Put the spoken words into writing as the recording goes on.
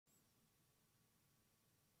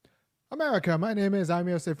America, my name is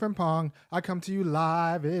Yosef Frimpong. I come to you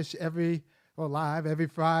live every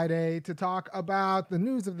Friday to talk about the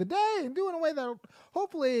news of the day and do it in a way that will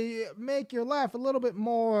hopefully make your life a little bit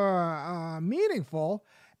more meaningful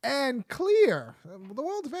and clear. The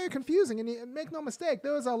world is very confusing, and make no mistake,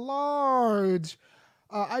 there is a large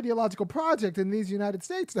ideological project in these United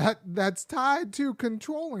States that's tied to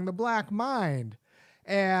controlling the black mind.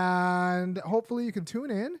 And hopefully you can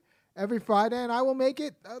tune in every Friday, and I will make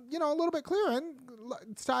it, a little bit clearer. And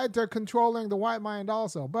it's tied to controlling the white mind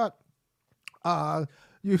also, but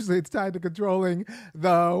usually it's tied to controlling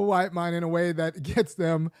the white mind in a way that gets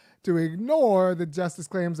them to ignore the justice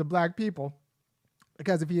claims of black people.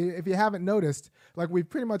 Because if you haven't noticed, like we've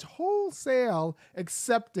pretty much wholesale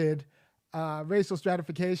accepted racial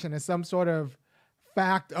stratification as some sort of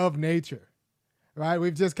fact of nature, right?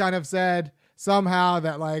 We've just kind of said somehow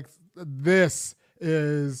that like this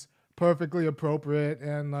is perfectly appropriate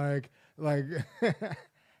and like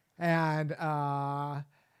and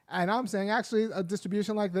I'm saying actually a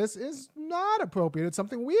distribution like this is not appropriate. It's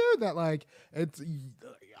something weird that like it's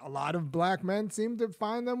a lot of black men seem to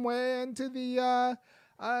find their way into the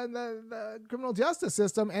criminal justice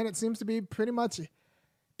system, and it seems to be pretty much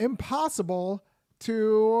impossible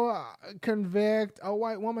to convict a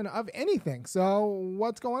white woman of anything. So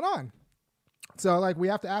what's going on? So like we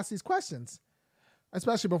have to ask these questions,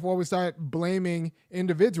 especially before we start blaming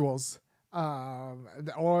individuals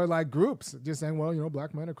or like groups, just saying, well,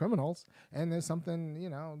 black men are criminals and there's something,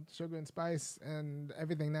 sugar and spice and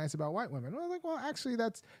everything nice about white women. Well, actually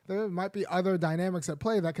there might be other dynamics at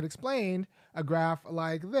play that could explain a graph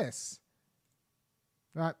like this,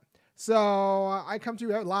 right? So I come to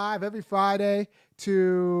you live every Friday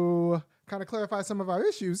to kind of clarify some of our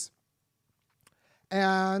issues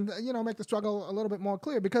and, make the struggle a little bit more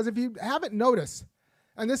clear. Because if you haven't noticed,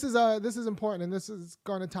 and this is important, and this is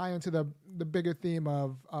going to tie into the bigger theme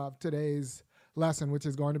of today's lesson, which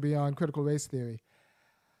is going to be on critical race theory.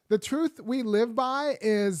 The truth we live by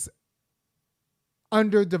is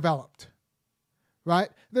underdeveloped, right?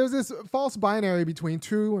 There's this false binary between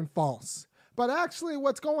true and false. But actually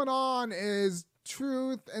what's going on is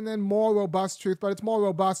truth and then more robust truth, but it's more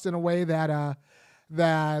robust in a way that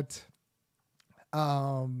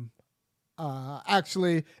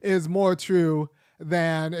actually is more true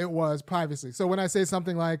than it was previously. So when I say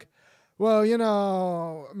something like,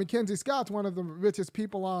 well, Mackenzie Scott's one of the richest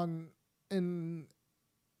people in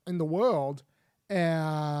the world,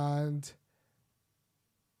 and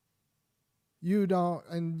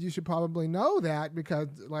you should probably know that because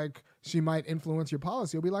like she might influence your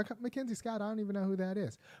policy. You'll be like, Mackenzie Scott, I don't even know who that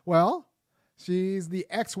is. Well, she's the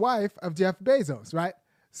ex-wife of Jeff Bezos, right?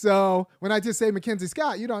 So when I just say Mackenzie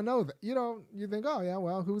Scott, you don't know that. You think, oh yeah,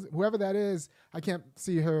 well, whoever that is, I can't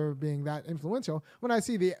see her being that influential. When I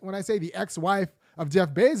say the ex-wife of Jeff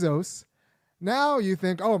Bezos, now you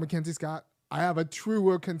think, oh, Mackenzie Scott, I have a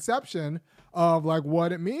truer conception of like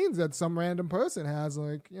what it means that some random person has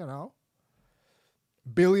like,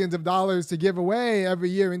 billions of dollars to give away every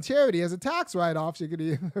year in charity as a tax write-off. She could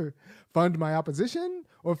either fund my opposition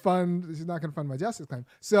or she's not going to fund my justice claim.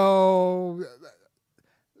 So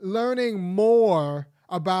learning more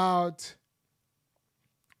about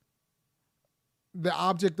the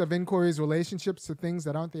object of inquiry's relationships to things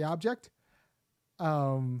that aren't the object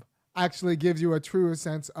actually gives you a truer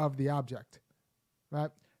sense of the object, right?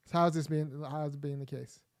 So how's it being the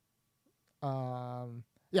case?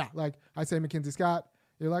 Yeah, like I say Mackenzie Scott,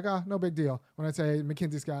 you're like, oh, no big deal. When I say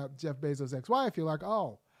Mackenzie Scott, Jeff Bezos' ex-wife, you're like,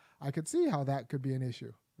 oh, I could see how that could be an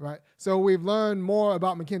issue, right? So we've learned more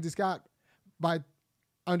about Mackenzie Scott by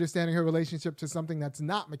understanding her relationship to something that's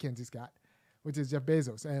not Mackenzie Scott, which is Jeff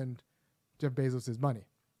Bezos and Jeff Bezos' money,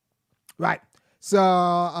 right?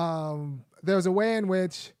 So there's a way in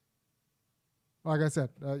which, like I said,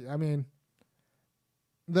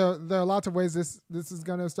 there are lots of ways this is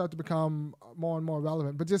going to start to become more and more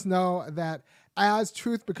relevant. But just know that as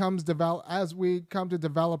truth becomes as we come to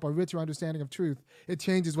develop a richer understanding of truth, it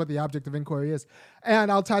changes what the object of inquiry is. And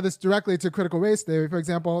I'll tie this directly to critical race theory. For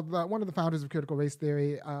example, one of the founders of critical race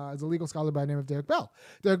theory is a legal scholar by the name of Derek Bell.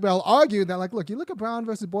 Derek Bell argued that, like, look, you look at Brown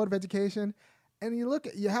versus Board of Education, and you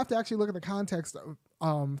have to actually look at the context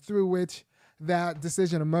through which that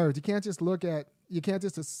decision emerged. You can't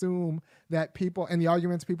just assume that people and the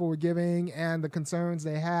arguments people were giving and the concerns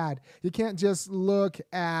they had. You can't just look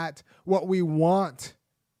at what we want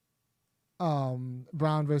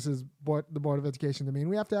Brown versus the Board of Education to mean.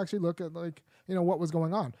 We have to actually look at what was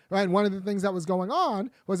going on, right? And one of the things that was going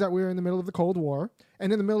on was that we were in the middle of the Cold War,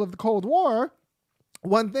 and in the middle of the Cold War,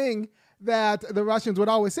 one thing that the Russians would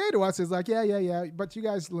always say to us is like, yeah, but you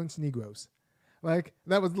guys lynched Negroes. Like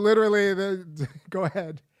that was literally the. Go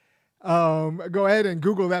ahead, go ahead and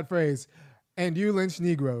Google that phrase, and you lynch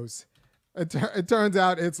Negroes. It turns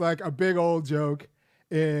out it's like a big old joke,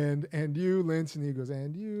 and you lynch Negroes,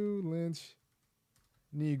 and you lynch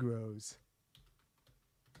Negroes.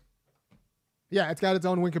 Yeah, it's got its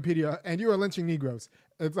own Wikipedia, and you are lynching Negroes.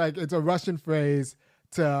 It's like it's a Russian phrase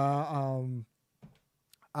to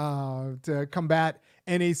combat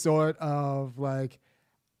any sort of like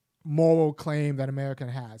moral claim that America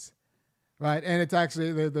has, right? And it's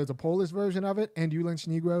actually there's a Polish version of it, and you lynch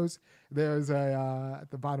Negroes. There's a at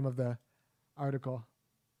the bottom of the article.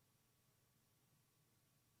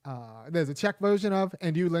 There's a Czech version of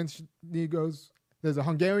and you lynch Negroes. There's a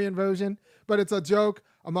Hungarian version, but it's a joke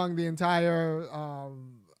among the entire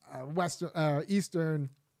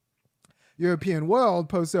Eastern European world,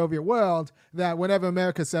 post-Soviet world, that whenever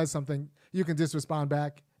America says something, you can just respond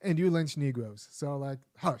back and you lynch Negroes. So like,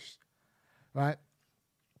 hush, right?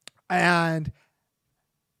 And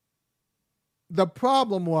the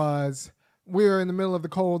problem was we were in the middle of the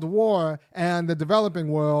Cold War, and the developing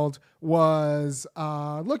world was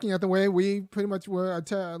looking at the way we pretty much were a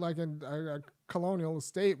colonial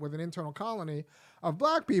state with an internal colony of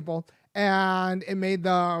black people, and it made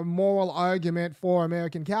the moral argument for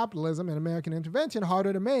American capitalism and American intervention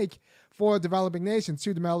harder to make for developing nations,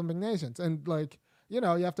 to developing nations. And like, you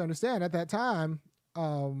have to understand at that time,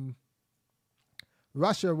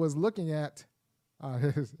 Russia was looking at,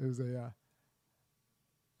 it was a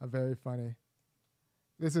very funny,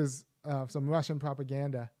 this is some Russian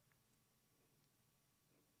propaganda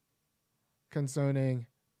concerning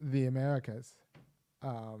the Americas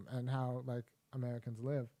and how like Americans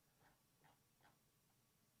live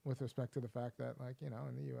with respect to the fact that like, in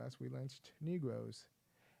the U.S. we lynched Negroes.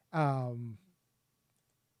 It's a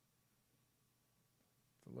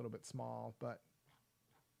little bit small, but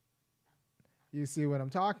you see what I'm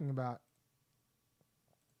talking about.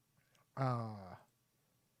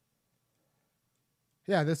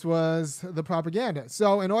 Yeah, this was the propaganda.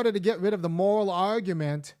 So in order to get rid of the moral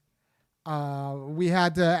argument, we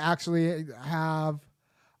had to actually have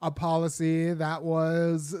a policy that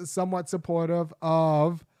was somewhat supportive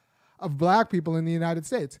of black people in the United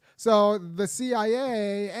States. So the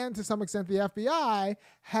CIA and to some extent the FBI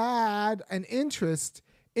had an interest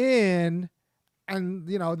in, and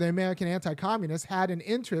the American anti-communists had an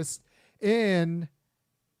interest in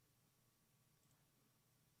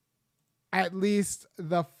at least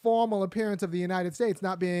the formal appearance of the United States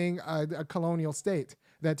not being a colonial state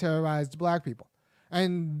that terrorized black people.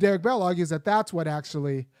 And Derek Bell argues that that's what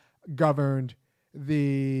actually governed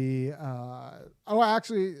the,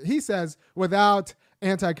 he says without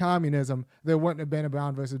anti-communism, there wouldn't have been a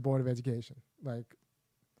Brown versus Board of Education. Like,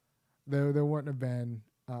 there wouldn't have been,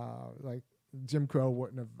 like, Jim Crow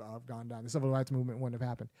wouldn't have gone down. The civil rights movement wouldn't have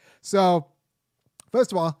happened. So,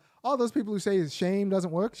 first of all those people who say shame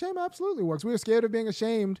doesn't work, shame absolutely works. We were scared of being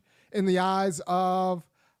ashamed in the eyes of,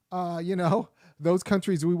 those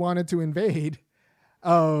countries we wanted to invade.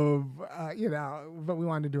 But we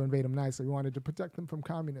wanted to invade them nicely. We wanted to protect them from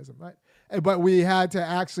communism, right? But we had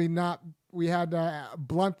to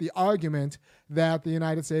blunt the argument that the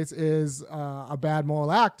United States is a bad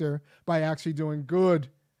moral actor by actually doing good,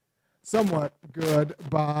 somewhat good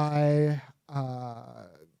by,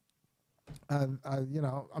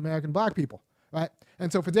 American black people, right?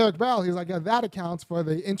 And so for Derek Bell, he's like, that accounts for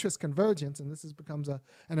the interest convergence, and this becomes an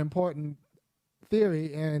important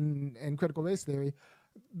theory in critical race theory,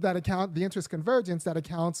 the interest convergence that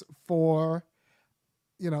accounts for,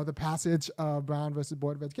 the passage of Brown versus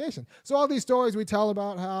Board of Education. So all these stories we tell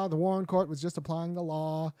about how the Warren Court was just applying the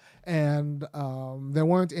law and there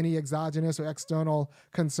weren't any exogenous or external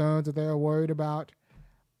concerns that they were worried about,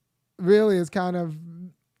 really is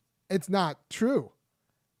it's not true,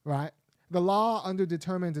 right? The law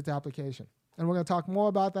underdetermines its application. And we're going to talk more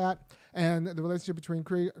about that and the relationship between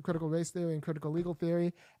critical race theory and critical legal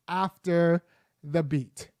theory after the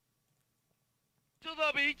beat. To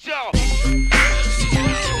the beat, y'all.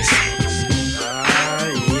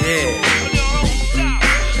 Yeah.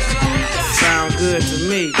 Sound good to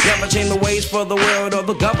me. Never change the ways for the world or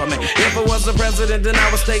the government. If I was the president, then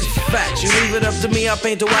I would state facts. You leave it up to me, I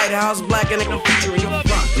paint the White House black and ain't no future in your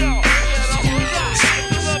front.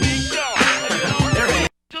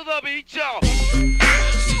 To the beat, y'all.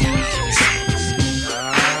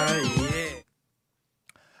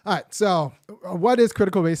 All right, so what is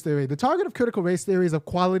critical race theory? The target of critical race theory is a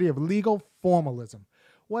quality of legal formalism.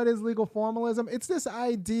 What is legal formalism? It's this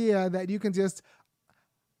idea that you can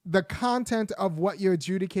the content of what you're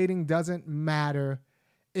adjudicating doesn't matter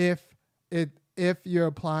if you're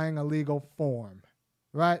applying a legal form,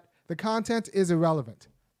 right? The content is irrelevant,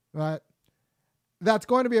 right? That's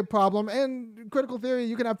going to be a problem. And critical theory,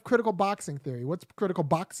 you can have critical boxing theory. What's critical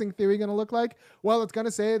boxing theory going to look like? Well, it's going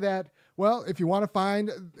to say that, well, if you want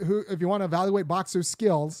to evaluate boxers'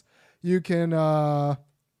 skills, you can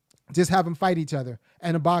just have them fight each other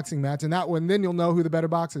in a boxing match. And then you'll know who the better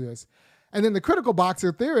boxer is. And then the critical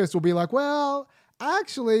boxer theorist will be like, well,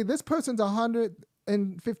 actually, this person's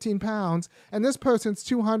 115 pounds and this person's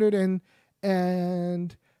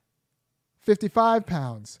 255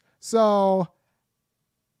 pounds. So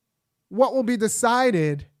what will be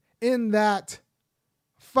decided in that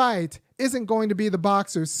fight isn't going to be the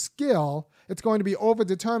boxer's skill. It's going to be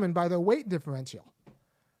overdetermined by their weight differential.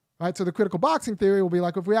 Right? So the critical boxing theory will be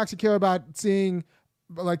like, if we actually care about testing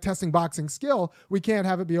boxing skill, we can't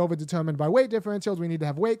have it be overdetermined by weight differentials. We need to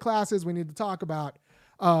have weight classes. We need to talk about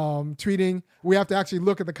treating. We have to actually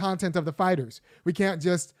look at the content of the fighters. We can't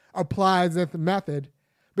just apply the method,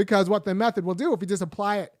 because what the method will do, if we just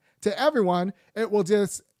apply it to everyone, it will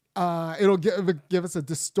just it'll give us a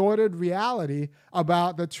distorted reality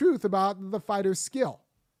about the truth about the fighter's skill,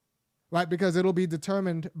 right? Because it'll be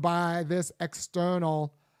determined by this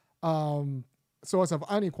external source of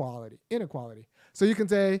inequality. So you can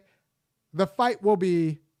say the fight will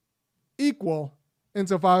be equal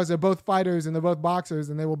insofar as they're both fighters and they're both boxers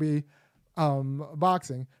and they will be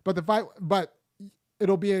boxing. But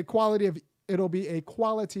it'll be a quality of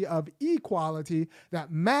equality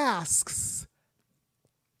that masks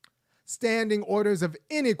standing orders of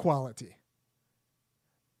inequality.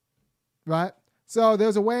 Right? So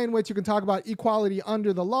there's a way in which you can talk about equality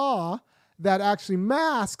under the law that actually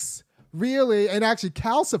masks really and actually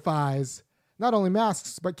calcifies, not only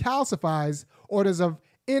masks, but calcifies orders of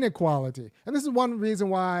inequality. And this is one reason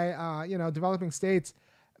why, developing states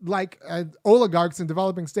oligarchs in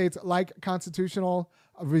developing states like constitutional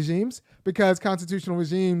regimes, because constitutional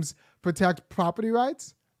regimes protect property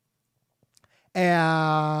rights.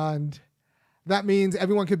 And that means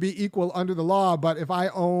everyone could be equal under the law. But if I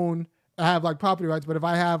have property rights, but if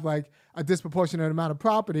I have a disproportionate amount of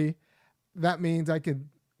property, that means I could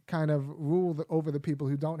kind of rule over the people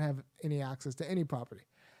who don't have any access to any property.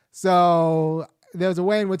 So there's a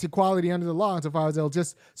way in which equality under the law, insofar as they'll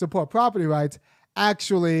just support property rights,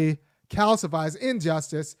 actually calcifies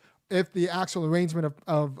injustice if the actual arrangement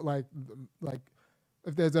of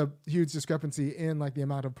if there's a huge discrepancy in the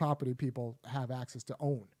amount of property people have access to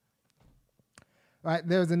own. Right?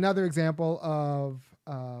 There's another example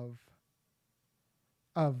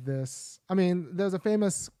of this. I mean, there's a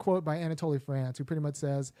famous quote by Anatole France who pretty much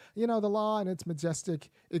says, the law and its majestic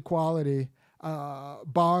equality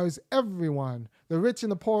bars everyone, the rich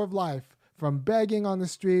and the poor of life, from begging on the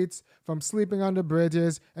streets, from sleeping under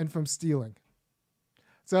bridges, and from stealing.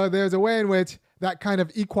 So there's a way in which that kind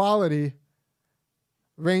of equality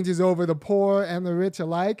ranges over the poor and the rich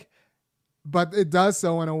alike, but it does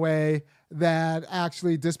so in a way that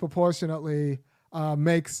actually disproportionately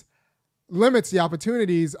limits the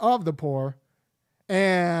opportunities of the poor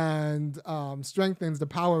and strengthens the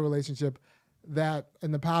power relationship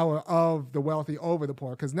and the power of the wealthy over the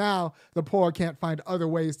poor. Because now the poor can't find other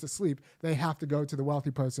ways to sleep. They have to go to the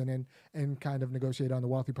wealthy person and kind of negotiate on the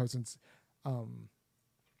wealthy person's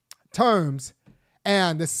terms.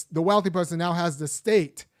 And the wealthy person now has the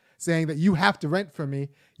state saying that you have to rent from me.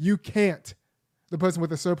 You can't. The person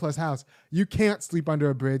with a surplus house, you can't sleep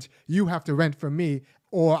under a bridge. You have to rent from me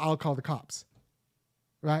or I'll call the cops.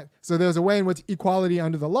 Right? So there's a way in which equality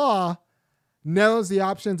under the law narrows the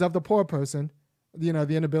options of the poor person, the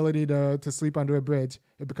inability to sleep under a bridge.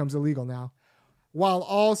 It becomes illegal now, while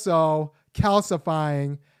also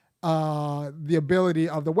calcifying the ability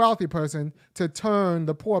of the wealthy person to turn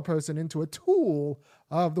the poor person into a tool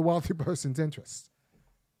of the wealthy person's interests.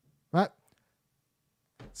 Right?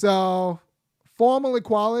 So formal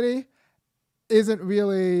equality isn't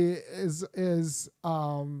really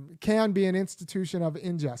can be an institution of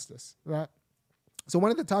injustice, right? So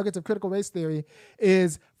one of the targets of critical race theory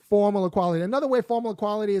is formal equality. Another way formal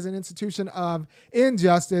equality is an institution of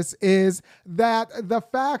injustice is that the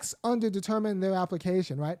facts underdetermine their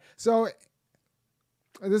application, right? So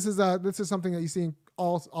this is something that you see in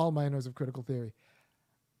all minors of critical theory.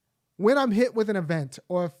 When I'm hit with an event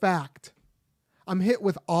or a fact, I'm hit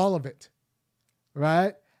with all of it,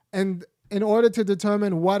 right? And in order to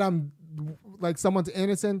determine what someone's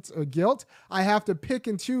innocence or guilt, I have to pick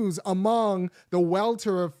and choose among the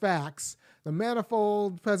welter of facts, the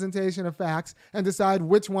manifold presentation of facts, and decide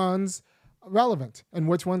which one's relevant and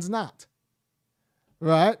which one's not,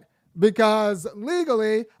 right? Because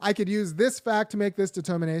legally, I could use this fact to make this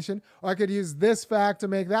determination, or I could use this fact to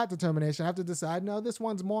make that determination. I have to decide, no, this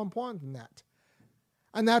one's more important than that.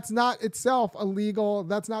 And that's not itself illegal.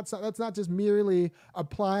 That's not just merely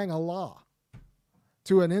applying a law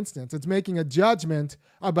to an instance. It's making a judgment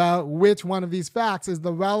about which one of these facts is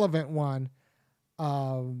the relevant one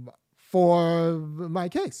for my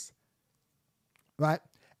case, right?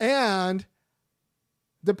 And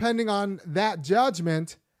depending on that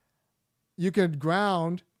judgment, you can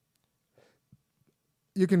ground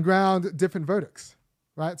different verdicts,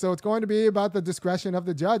 right? So it's going to be about the discretion of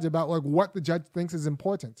the judge, about like what the judge thinks is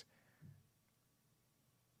important.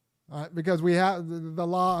 Because we have the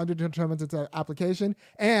law underdetermines its application,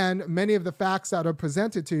 and many of the facts that are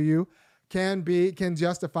presented to you can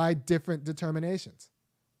justify different determinations.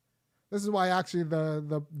 This is why actually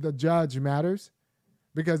the judge matters,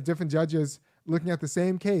 because different judges looking at the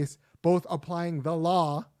same case, both applying the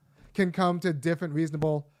law, can come to different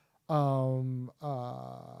reasonable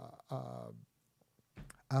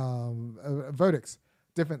verdicts,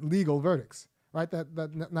 different legal verdicts, right?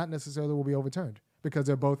 That not necessarily will be overturned, because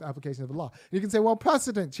they're both applications of the law. You can say, well,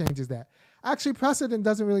 precedent changes that. Actually, precedent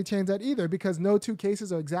doesn't really change that either, because no two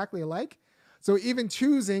cases are exactly alike. So even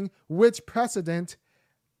choosing which precedent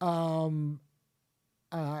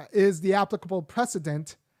is the applicable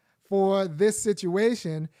precedent for this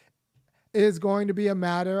situation is going to be a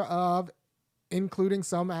matter of including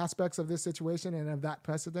some aspects of this situation and of that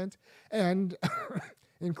precedent, and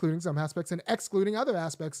including some aspects and excluding other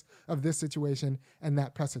aspects of this situation and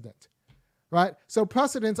that precedent. Right? So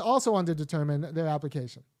precedents also underdetermine their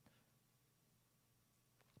application.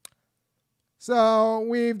 So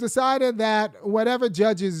we've decided that whatever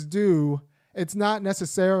judges do, it's not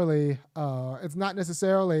necessarily a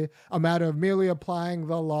matter of merely applying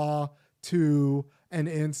the law to an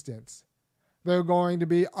instance. There are going to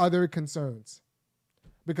be other concerns,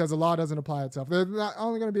 because the law doesn't apply itself. There's not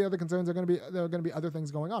only going to be other concerns, there are going to be other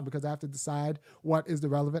things going on, because I have to decide what is the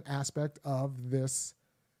relevant aspect of this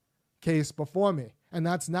case before me, and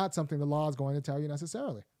that's not something the law is going to tell you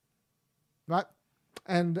necessarily, right?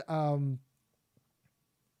 And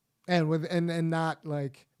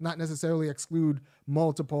not necessarily exclude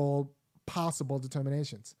multiple possible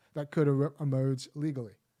determinations that could emerge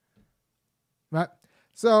legally, right?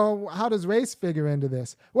 So how does race figure into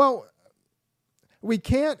this? Well, we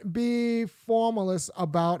can't be formalists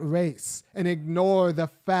about race and ignore the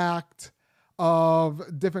fact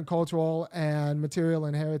of different cultural and material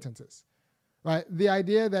inheritances, right? The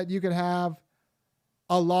idea that you could have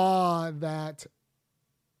a law that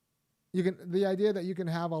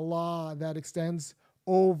extends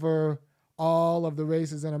over all of the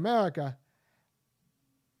races in America,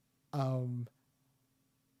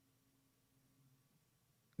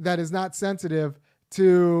 that is not sensitive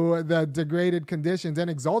to the degraded conditions and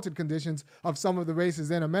exalted conditions of some of the races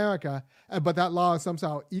in America, but that law is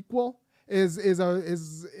somehow equal, is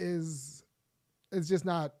just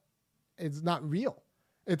not, it's not real.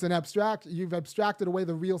 It's an abstract, you've abstracted away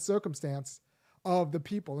the real circumstance of the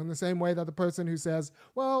people, in the same way that the person who says,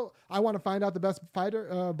 well, I want to find out the best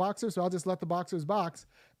boxer, so I'll just let the boxers box,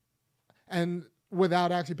 and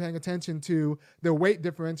without actually paying attention to the weight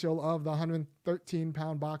differential of the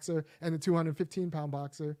 113-pound boxer and the 215-pound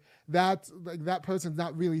boxer, that person's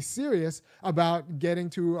not really serious about getting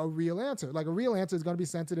to a real answer. Like, a real answer is going to be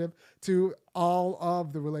sensitive to all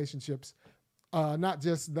of the relationships, not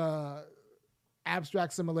just the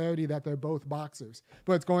abstract similarity that they're both boxers,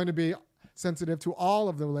 but it's going to be sensitive to all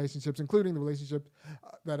of the relationships, including the relationship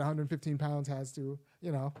that 115 pounds has to,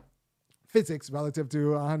 physics relative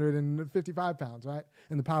to 155 pounds, right?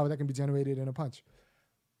 And the power that can be generated in a punch.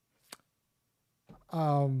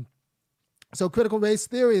 So critical race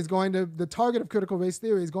theory the target of critical race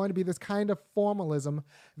theory is going to be this kind of formalism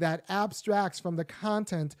that abstracts from the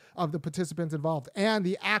content of the participants involved and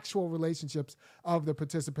the actual relationships of the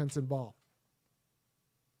participants involved.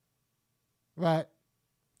 Right?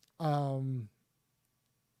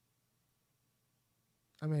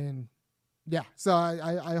 So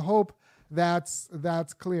I hope that's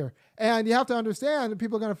clear. And you have to understand that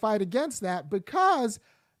people are going to fight against that because,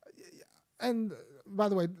 and by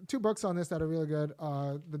the way, 2 books on this that are really good.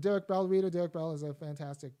 The Derek Bell reader. Derek Bell is a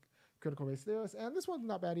fantastic critical race theorist, and this one's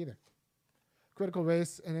not bad either. Critical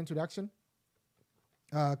Race and Introduction.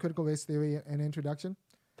 Critical Race Theory and Introduction.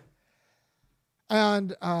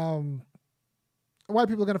 And why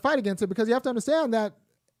people are going to fight against it, because you have to understand that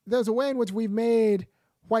there's a way in which we've made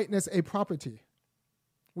whiteness a property.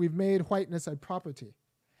 We've made whiteness a property.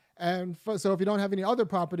 And so if you don't have any other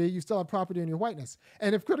property, you still have property in your whiteness.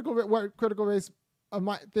 And if what critical race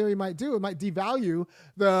theory might do, it might devalue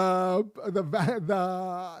the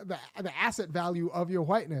asset value of your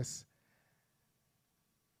whiteness,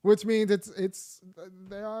 which means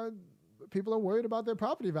there are people are worried about their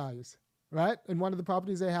property values, right? And one of the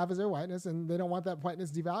properties they have is their whiteness, and they don't want that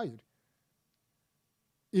whiteness devalued,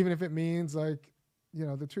 even if it means like, you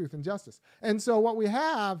know, the truth and justice. And so what we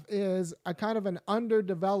have is a kind of an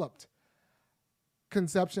underdeveloped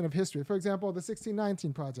conception of history. For example, the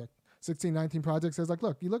 1619 Project. 1619 Project says, like,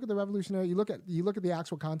 look, you look at the revolutionary, you look at the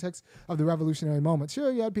actual context of the revolutionary moment. Sure,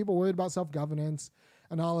 you had people worried about self-governance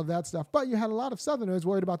and all of that stuff, but you had a lot of Southerners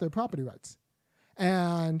worried about their property rights.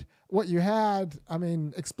 And what you had, I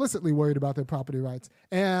mean, explicitly worried about their property rights.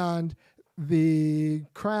 And the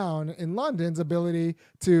Crown in London's ability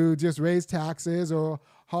to just raise taxes or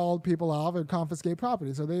haul people off or confiscate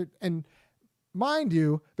property. So they, and mind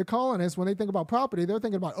you, the colonists, when they think about property, they're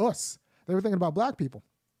thinking about us. They were thinking about black people.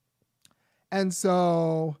 And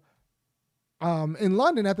so in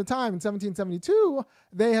London at the time, in 1772,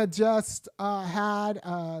 they had just had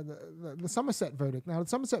the Somerset verdict. Now, the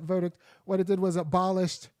Somerset verdict, what it did was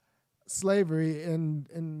abolished slavery in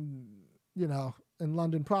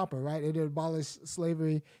London proper, right? It abolished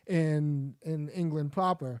slavery in England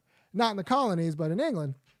proper. Not in the colonies, but in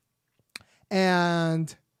England.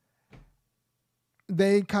 And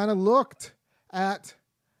they kind of looked at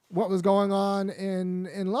what was going on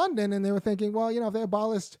in London, and they were thinking, well, if they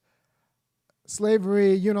abolished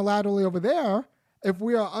slavery unilaterally over there, if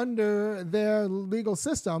we are under their legal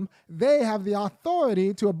system, they have the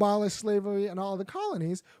authority to abolish slavery in all the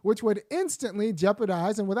colonies, which would instantly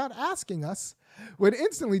jeopardize, and without asking us, would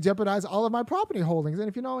instantly jeopardize all of my property holdings. And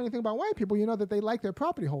if you know anything about white people, you know that they like their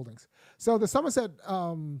property holdings. So the Somerset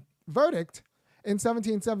verdict in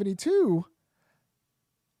 1772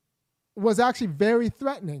 was actually very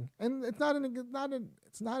threatening. And it's not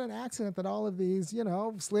an accident that all of these,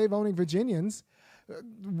 slave-owning Virginians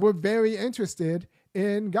were very interested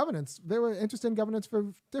in governance. They were interested in governance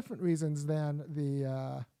for different reasons than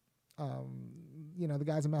the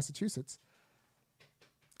guys in Massachusetts.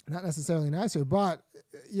 Not necessarily nicer, but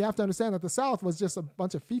you have to understand that the South was just a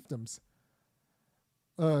bunch of fiefdoms.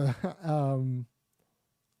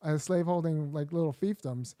 Slaveholding, like little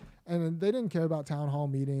fiefdoms. And they didn't care about town hall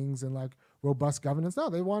meetings and like robust governance. No,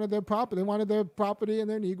 they wanted their property. They wanted their property and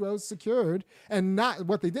their Negroes secured. And not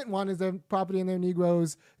what they didn't want is their property and their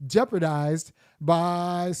Negroes jeopardized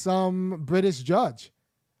by some British judge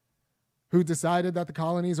who decided that the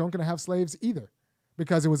colonies weren't going to have slaves either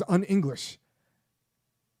because it was un-English.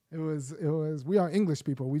 It was we are English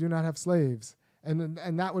people. We do not have slaves.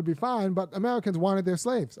 And that would be fine, but Americans wanted their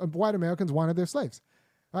slaves. White Americans wanted their slaves.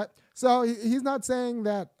 Right? So he's not saying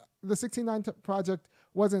that the 1619 Project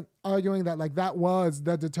wasn't arguing that like that was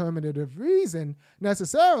the determinative reason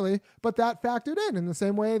necessarily, but that factored in the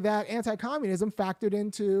same way that anti-communism factored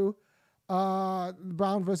into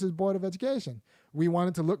Brown versus Board of Education. We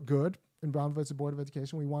wanted to look good in Brown versus Board of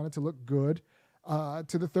Education. We wanted to look good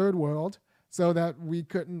to the third world so that we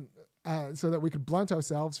couldn't so that we could blunt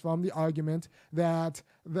ourselves from the argument that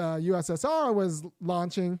the USSR was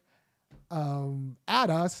launching at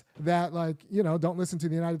us that don't listen to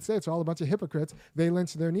the United States. They're all a bunch of hypocrites. They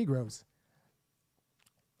lynch their Negroes.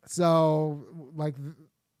 So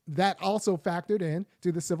that also factored in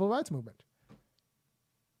to the civil rights movement.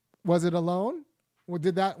 Was it alone? Was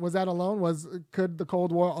that alone? Could the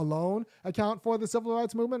Cold War alone account for the civil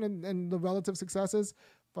rights movement and the relative successes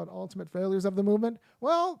but ultimate failures of the movement?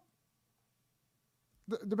 Well,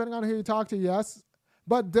 depending on who you talk to, yes.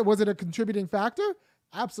 But was it a contributing factor?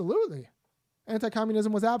 Absolutely.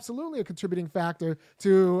 Anti-communism was absolutely a contributing factor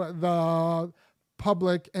to the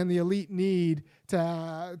public and the elite need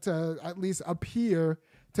to at least appear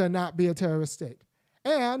to not be a terrorist state.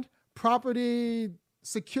 And property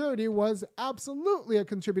security was absolutely a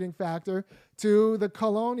contributing factor to the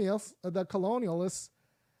colonists'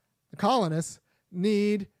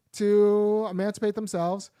 need to emancipate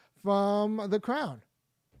themselves from the crown.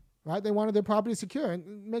 Right? They wanted their property secure.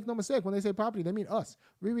 And make no mistake, when they say property, they mean us.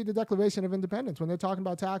 Reread the Declaration of Independence. When they're talking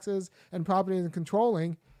about taxes and property and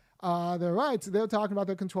controlling their rights, they're talking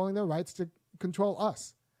about controlling their rights to control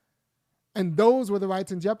us. And those were the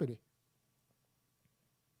rights in jeopardy.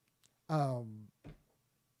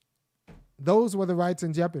 Those were the rights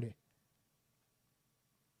in jeopardy.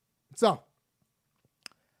 So,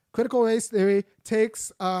 critical race theory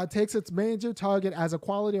takes its major target as a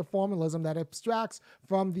quality of formalism that abstracts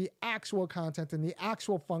from the actual content and the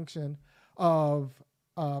actual function of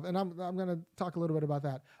and I'm going to talk a little bit about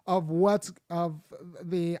that, of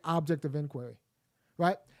the object of inquiry,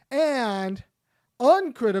 right? And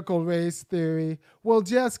uncritical race theory will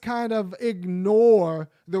just kind of ignore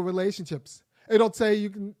the relationships. It'll say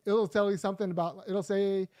you something about, it'll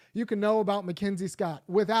say you can know about Mackenzie Scott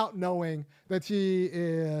without knowing that she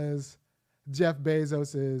is Jeff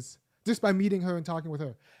Bezos's just by meeting her and talking with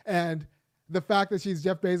her. And the fact that she's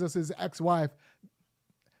Jeff Bezos' ex-wife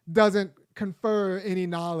doesn't confer any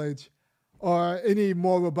knowledge or any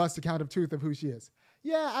more robust account of truth of who she is.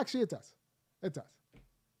 Yeah, actually it does. It does.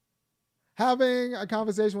 Having a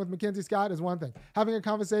conversation with Mackenzie Scott is one thing. Having a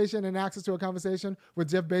conversation and access to a conversation with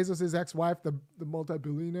Jeff Bezos' ex-wife, the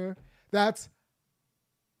multi-billionaire, that's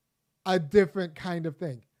a different kind of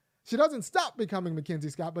thing. She doesn't stop becoming Mackenzie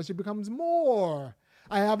Scott, but she becomes more.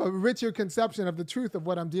 I have a richer conception of the truth of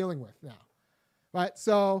what I'm dealing with now. Right?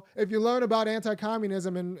 So if you learn about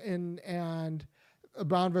anti-communism and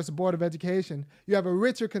Brown versus Board of Education, you have a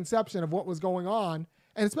richer conception of what was going on,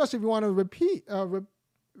 and especially if you want to repeat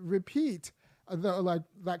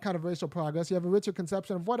that kind of racial progress, you have a richer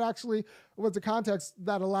conception of what actually was the context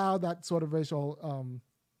that allowed that sort of racial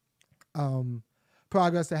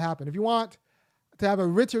progress to happen. If you want to have a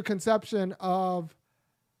richer conception of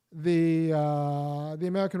the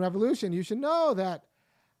American Revolution, you should know that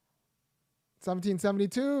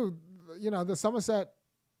 1772,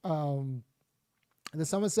 the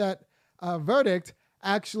Somerset verdict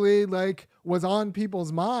actually was on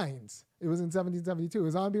people's minds. It was in 1772. It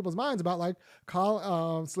was on people's minds about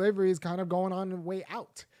slavery is kind of going on the way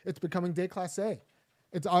out. It's becoming déclassé.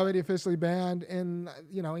 It's already officially banned in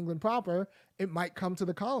England proper. It might come to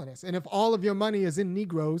the colonists. And if all of your money is in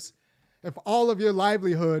Negroes, if all of your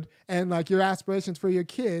livelihood and your aspirations for your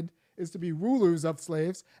kid is to be rulers of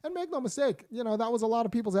slaves, and make no mistake, that was a lot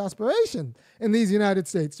of people's aspiration in these United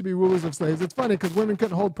States, to be rulers of slaves. It's funny because women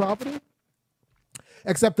couldn't hold property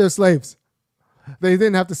except their slaves. They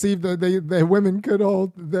didn't have to see the women could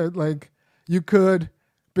hold you could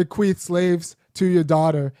bequeath slaves to your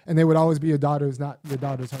daughter, and they would always be your daughters, not your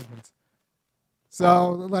daughter's husbands.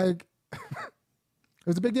 So it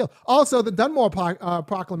was a big deal. Also, the Dunmore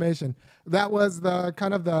Proclamation, that was the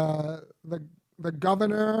kind of the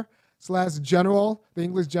governor / general, the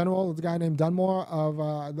English general, the guy named Dunmore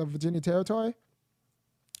of the Virginia Territory.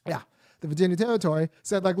 Yeah, the Virginia Territory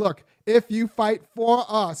said, look, if you fight for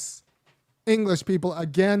us, English people,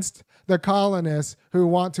 against the colonists who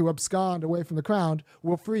want to abscond away from the crown,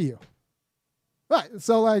 we'll free you. Right,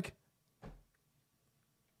 so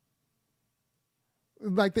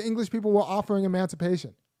the English people were offering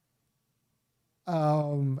emancipation.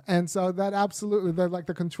 And so that absolutely,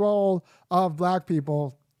 the control of black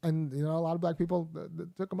people, and a lot of black people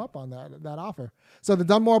took them up on that offer. So the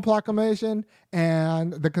Dunmore Proclamation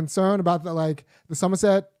and the concern about the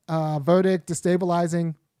Somerset verdict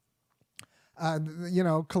destabilizing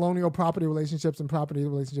colonial property relationships, and property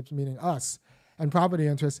relationships meaning us, and property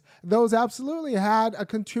interests, those absolutely had a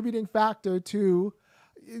contributing factor to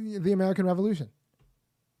the American Revolution.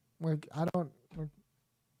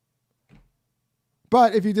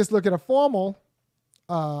 But if you just look at a formal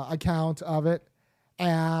account of it,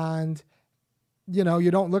 and you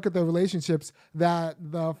don't look at the relationships that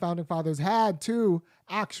the founding fathers had to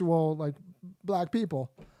actual black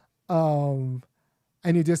people,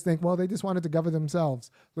 and you just think, well, they just wanted to govern themselves,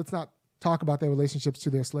 let's not talk about their relationships to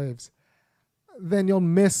their slaves, then you'll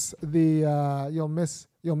miss what's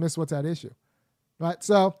at issue, right?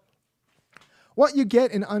 So what you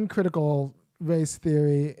get in uncritical race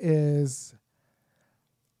theory is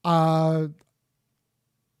a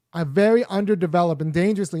very underdeveloped and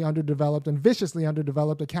dangerously underdeveloped and viciously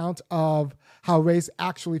underdeveloped account of how race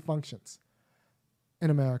actually functions in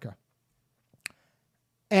America.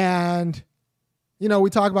 And we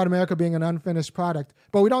talk about America being an unfinished product,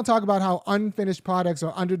 but we don't talk about how unfinished products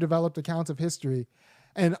or underdeveloped accounts of history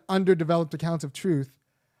and underdeveloped accounts of truth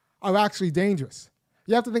are actually dangerous.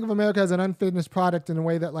 You have to think of America as an unfinished product in a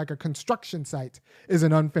way that a construction site is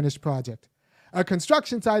an unfinished project. A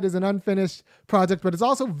construction site is an unfinished project, but it's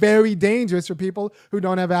also very dangerous for people who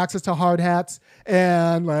don't have access to hard hats,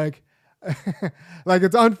 and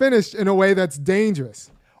it's unfinished in a way that's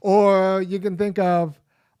dangerous. Or you can think of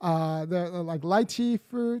the lychee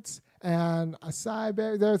fruits and acai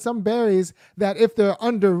berries. There are some berries that, if they're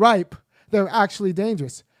underripe, they're actually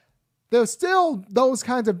dangerous. They're still those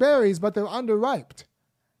kinds of berries, but they're underripe.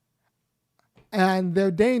 And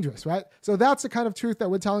they're dangerous, right? So that's the kind of truth that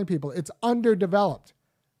we're telling people. It's underdeveloped.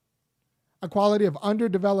 A quality of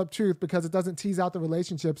underdeveloped truth, because it doesn't tease out the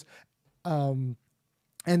relationships and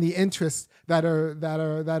the interests that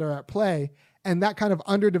are at play. And that kind of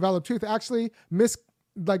underdeveloped truth actually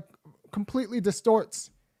completely distorts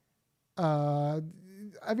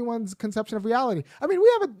everyone's conception of reality. I mean,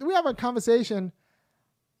 we have a conversation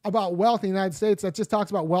about wealth in the United States that just talks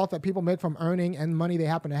about wealth that people make from earning and money they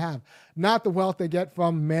happen to have, not the wealth they get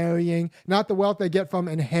from marrying, not the wealth they get from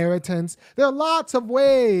inheritance. There are lots of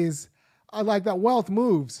ways that wealth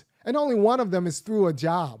moves, and only one of them is through a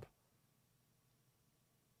job.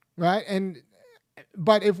 right?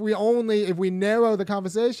 But if we narrow the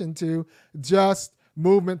conversation to just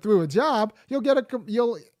movement through a job,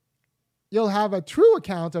 you'll have a true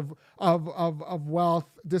account of wealth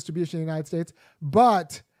distribution in the United States,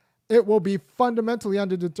 but it will be fundamentally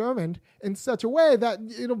underdetermined in such a way that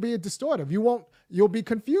it'll be distortive. You'll be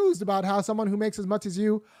confused about how someone who makes as much as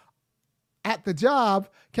you at the job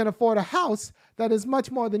can afford a house that is much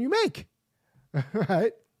more than you make,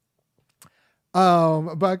 right?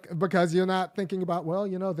 But because you're not thinking about, well,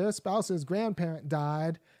 their spouse's grandparent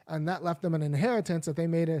died and that left them an inheritance that they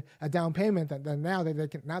made a down payment that then now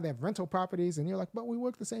they have rental properties, and you're like, but we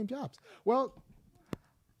work the same jobs. Well,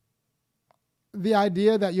 the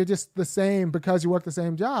idea that you're just the same because you work the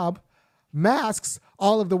same job masks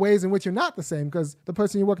all of the ways in which you're not the same, because the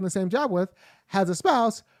person you're working the same job with has a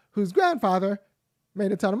spouse whose grandfather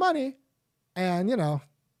made a ton of money, and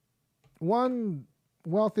one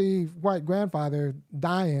wealthy white grandfather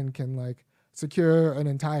dying can secure an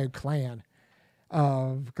entire clan,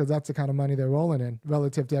 because that's the kind of money they're rolling in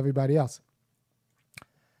relative to everybody else.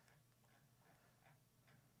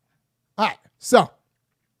 All right, so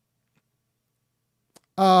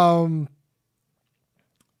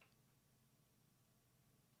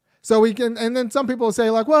we can, and then some people say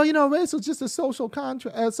well, race is just a social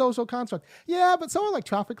construct. Yeah, but so are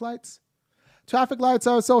traffic lights. Traffic lights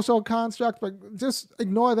are a social construct, but just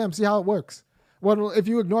ignore them. See how it works. Well, if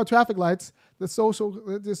you ignore traffic lights, just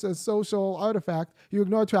a social artifact. You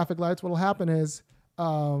ignore traffic lights. What'll happen is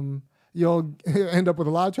you'll end up with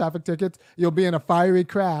a lot of traffic tickets. You'll be in a fiery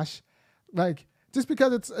crash. Just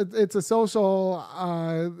because it's a social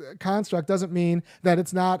construct doesn't mean that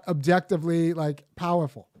it's not objectively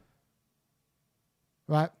powerful,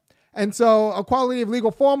 right? And so a quality of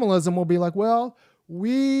legal formalism will be well,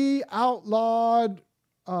 we outlawed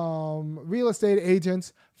real estate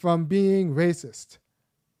agents from being racist,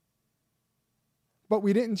 but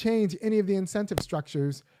we didn't change any of the incentive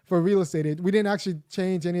structures for real estate agents. We didn't actually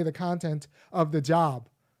change any of the content of the job.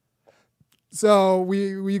 So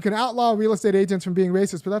we can outlaw real estate agents from being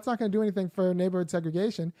racist, but that's not going to do anything for neighborhood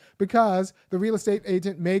segregation, because the real estate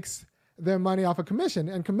agent makes their money off a commission,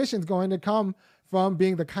 and commission's going to come from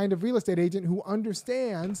being the kind of real estate agent who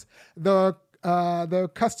understands the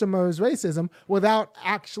customer's racism without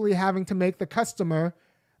actually having to make the customer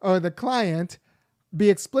or the client be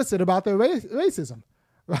explicit about their racism,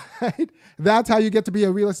 right? That's how you get to be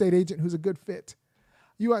a real estate agent who's a good fit.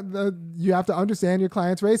 You have to understand your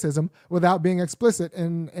client's racism without being explicit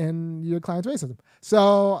in your client's racism.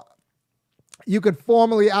 So you could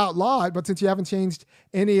formally outlaw it, but since you haven't changed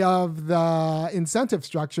any of the incentive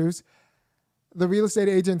structures, the real estate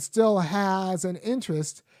agent still has an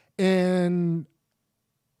interest in,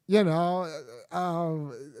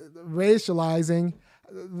 racializing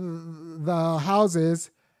the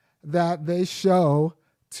houses that they show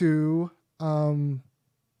to,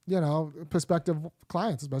 prospective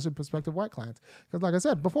clients, especially prospective white clients. Because like I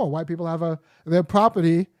said before, white people have their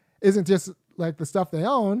property isn't just the stuff they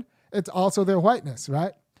own, it's also their whiteness,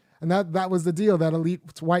 right? And that was the deal that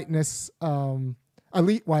elite whites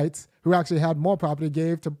who actually had more property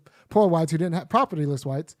gave to poor whites who didn't have propertyless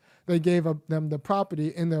whites. They gave them the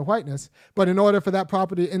property in their whiteness. But in order for that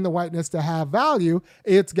property in the whiteness to have value,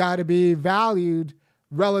 it's got to be valued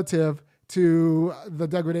relative to the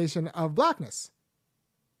degradation of blackness.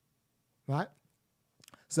 Right?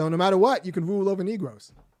 So no matter what, you can rule over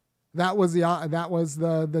Negroes. That was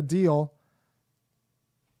the deal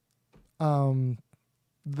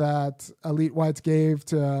that elite whites gave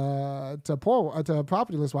to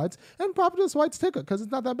propertyless whites, and propertyless whites take it because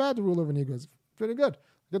it's not that bad to rule over Negroes. Pretty good.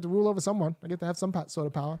 I get to rule over someone. I get to have some sort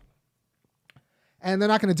of power, and they're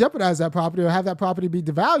not going to jeopardize that property or have that property be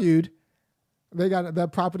devalued. They got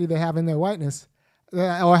that property they have in their whiteness.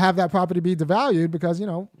 Or have that property be devalued because,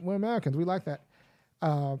 we're Americans. We like that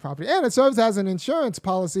property. And it serves as an insurance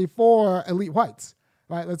policy for elite whites,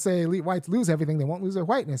 right? Let's say elite whites lose everything. They won't lose their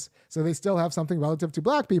whiteness. So they still have something relative to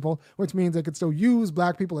black people, which means they could still use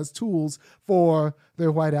black people as tools for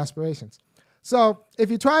their white aspirations. So if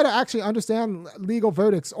you try to actually understand legal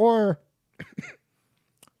verdicts or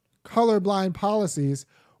colorblind policies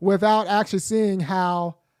without actually seeing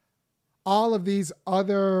how all of these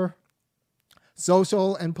other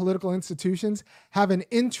social and political institutions have an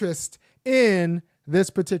interest in this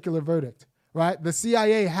particular verdict, right? The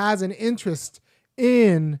CIA has an interest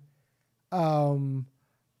in the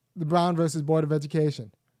Brown versus Board of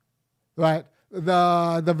Education, right?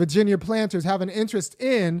 The Virginia planters have an interest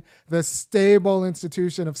in the stable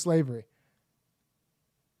institution of slavery,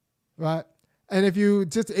 right? And if you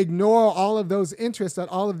just ignore all of those interests that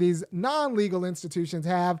all of these non-legal institutions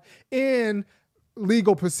have in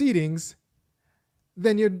legal proceedings,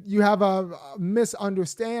 then you have a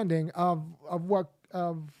misunderstanding of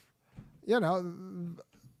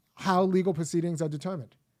how legal proceedings are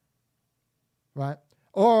determined, right?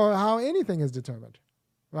 Or how anything is determined,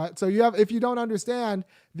 right? So if you don't understand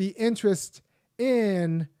the interest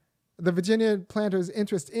in the Virginia planters'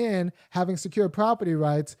 interest in having secure property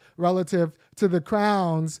rights relative to the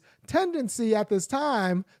Crown's tendency at this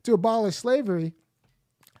time to abolish slavery,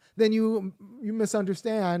 then you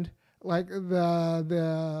misunderstand like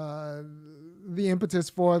the impetus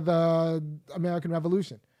for the American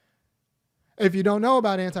Revolution. If you don't know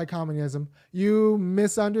about anti-communism, you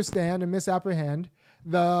misunderstand and misapprehend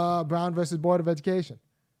the Brown versus Board of Education.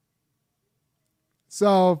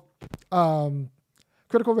 So,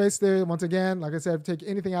 critical race theory, once again, like I said, take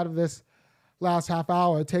anything out of this last half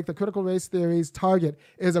hour, take the critical race theory's target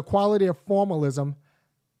is a quality of formalism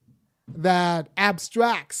that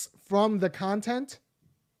abstracts from the content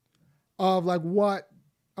of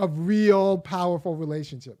real powerful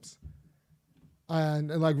relationships and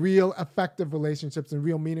like real effective relationships and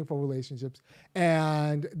real meaningful relationships,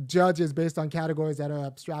 and judges based on categories that are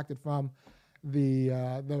abstracted from the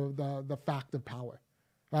fact of power,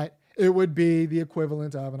 right? It would be the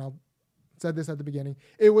equivalent of, and I said this at the beginning,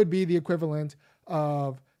 it would be the equivalent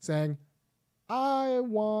of saying, I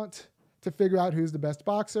want to figure out who's the best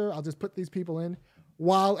boxer. I'll just put these people in,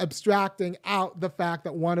 while abstracting out the fact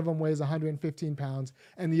that one of them weighs 115 pounds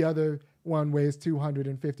and the other one weighs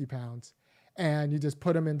 250 pounds. And you just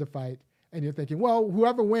put them in the fight and you're thinking, well,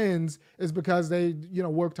 whoever wins is because they,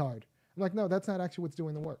 worked hard. I'm like, no, that's not actually what's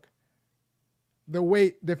doing the work. The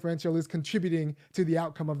weight differential is contributing to the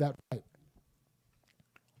outcome of that fight.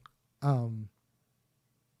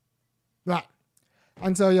 Right.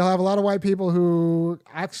 And so you'll have a lot of white people who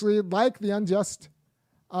actually like the unjust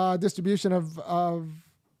distribution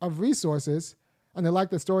of resources, and they like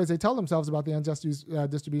the stories they tell themselves about the unjust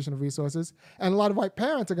distribution of resources. And a lot of white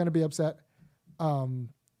parents are going to be upset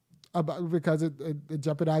because it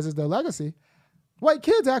jeopardizes their legacy. White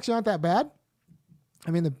kids actually aren't that bad. I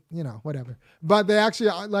mean, whatever. But they actually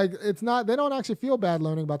they don't actually feel bad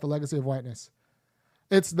learning about the legacy of whiteness.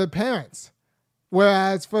 It's the parents.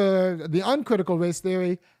 Whereas for the uncritical race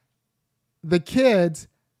theory, the kids,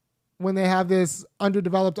 when they have this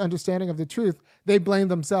underdeveloped understanding of the truth, they blame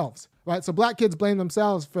themselves, right? So black kids blame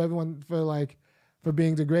themselves for everyone, for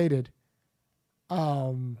being degraded.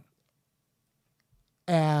 And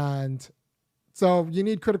so you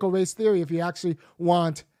need critical race theory if you actually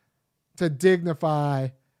want to dignify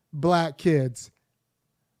black kids.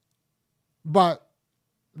 But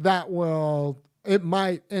it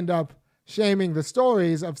might end up shaming the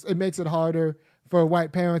stories it makes it harder for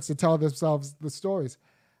white parents to tell themselves the stories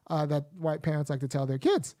that white parents like to tell their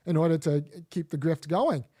kids in order to keep the grift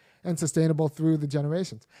going and sustainable through the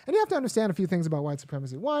generations. And you have to understand a few things about white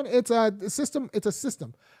supremacy. One, it's a system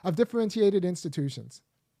of differentiated institutions,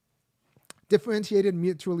 differentiated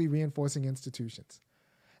mutually reinforcing institutions.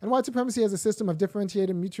 And white supremacy as a system of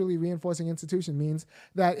differentiated mutually reinforcing institution means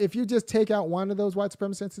that if you just take out one of those white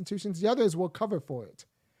supremacist institutions, the others will cover for it.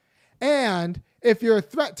 And if you're a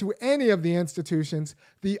threat to any of the institutions,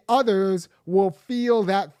 the others will feel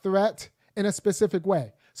that threat in a specific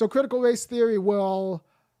way. So critical race theory will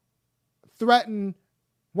threaten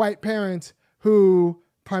white parents who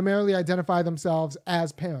primarily identify themselves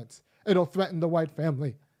as parents. It'll threaten the white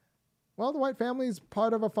family. Well, the white family is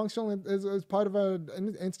part of a is part of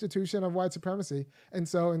an institution of white supremacy. And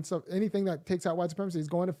so anything that takes out white supremacy is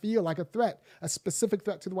going to feel like a threat, a specific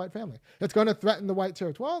threat to the white family. It's going to threaten the white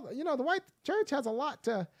church. Well, the white church has a lot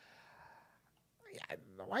the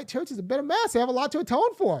white church is a bit of a mess. They have a lot to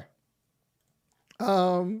atone for.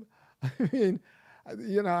 I'm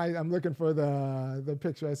looking for the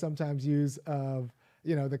picture I sometimes use of,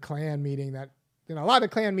 the Klan meeting that, a lot of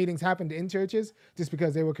Klan meetings happened in churches just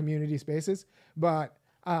because they were community spaces. But,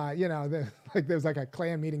 there was like a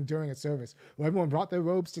Klan meeting during a service where everyone brought their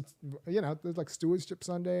robes to, there's like Stewardship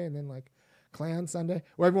Sunday and then like Klan Sunday,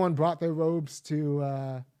 where everyone brought their robes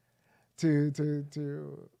to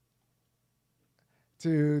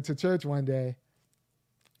church one day.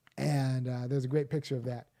 And there's a great picture of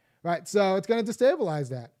that. Right. So it's going to destabilize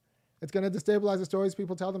that. It's going to destabilize the stories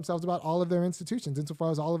people tell themselves about all of their institutions,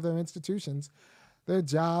 insofar as all of their institutions, their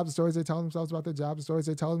jobs, the stories they tell themselves about their jobs, the stories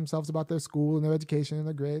they tell themselves about their school and their education and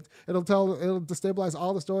their grades. It'll destabilize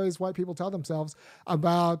all the stories white people tell themselves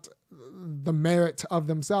about the merit of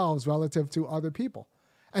themselves relative to other people.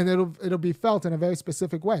 And it'll be felt in a very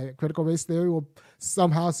specific way. Critical race theory will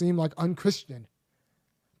somehow seem like unchristian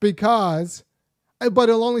but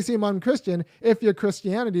it'll only seem unchristian if your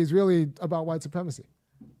Christianity is really about white supremacy.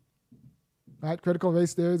 right? Critical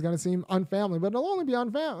race theory is going to seem unfamily, but it'll only be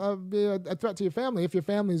be a threat to your family if your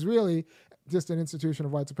family is really just an institution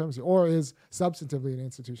of white supremacy or is substantively an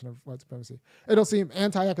institution of white supremacy. It'll seem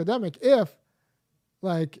anti-academic if,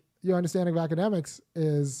 like, your understanding of academics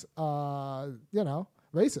is,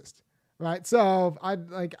 racist, right? So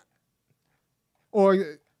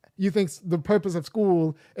or you think the purpose of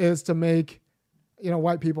school is to make,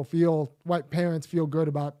 white parents feel good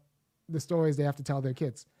about the stories they have to tell their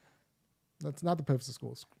kids. That's not the purpose of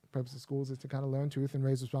schools. The purpose of schools is to kind of learn truth and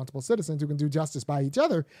raise responsible citizens who can do justice by each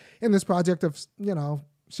other in this project of,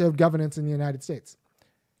 shared governance in the United States.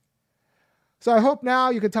 So I hope now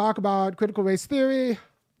you could talk about critical race theory.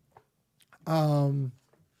 You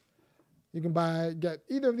can get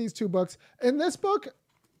either of these two books. In this book,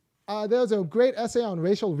 there's a great essay on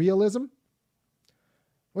racial realism,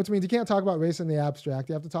 which means you can't talk about race in the abstract.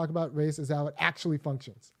 You have to talk about race as how it actually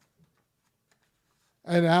functions.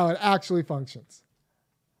 And how it actually functions.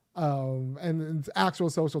 And it's actual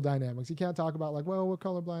social dynamics. You can't talk about we're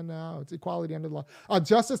colorblind now. It's equality under the law. A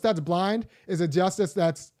justice that's blind is a justice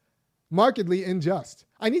that's markedly unjust.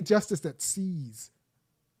 I need justice that sees.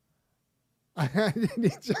 I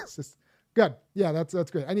need justice. Good. Yeah, that's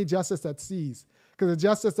great. I need justice that sees. Because a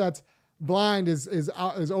justice that's blind is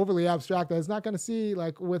overly abstract. That it's not going to see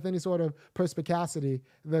with any sort of perspicacity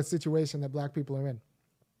the situation that black people are in.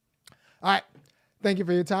 All right. Thank you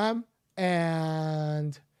for your time.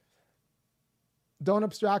 And don't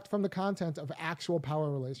abstract from the content of actual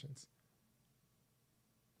power relations.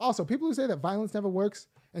 Also, people who say that violence never works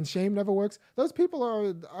and shame never works, those people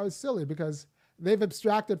are silly because they've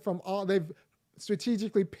abstracted from they've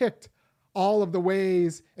strategically picked all of the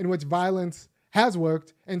ways in which violence has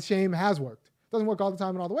worked and shame has worked. Doesn't work all the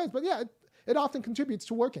time in all the ways, but yeah, it often contributes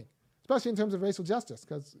to working, especially in terms of racial justice,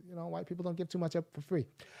 because white people don't give too much up for free.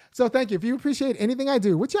 So thank you. If you appreciate anything I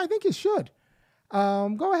do, which I think you should,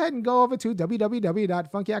 go ahead and go over to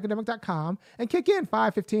www.funkyacademic.com and kick in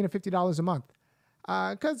 $5, $15, or $50 a month.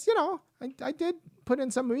 Because, I did put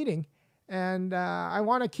in some reading, and I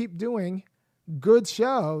want to keep doing good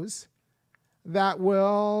shows that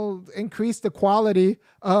will increase the quality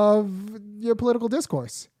of your political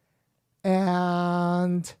discourse.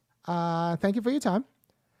 And thank you for your time.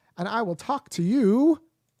 And I will talk to you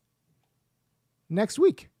next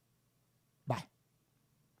week.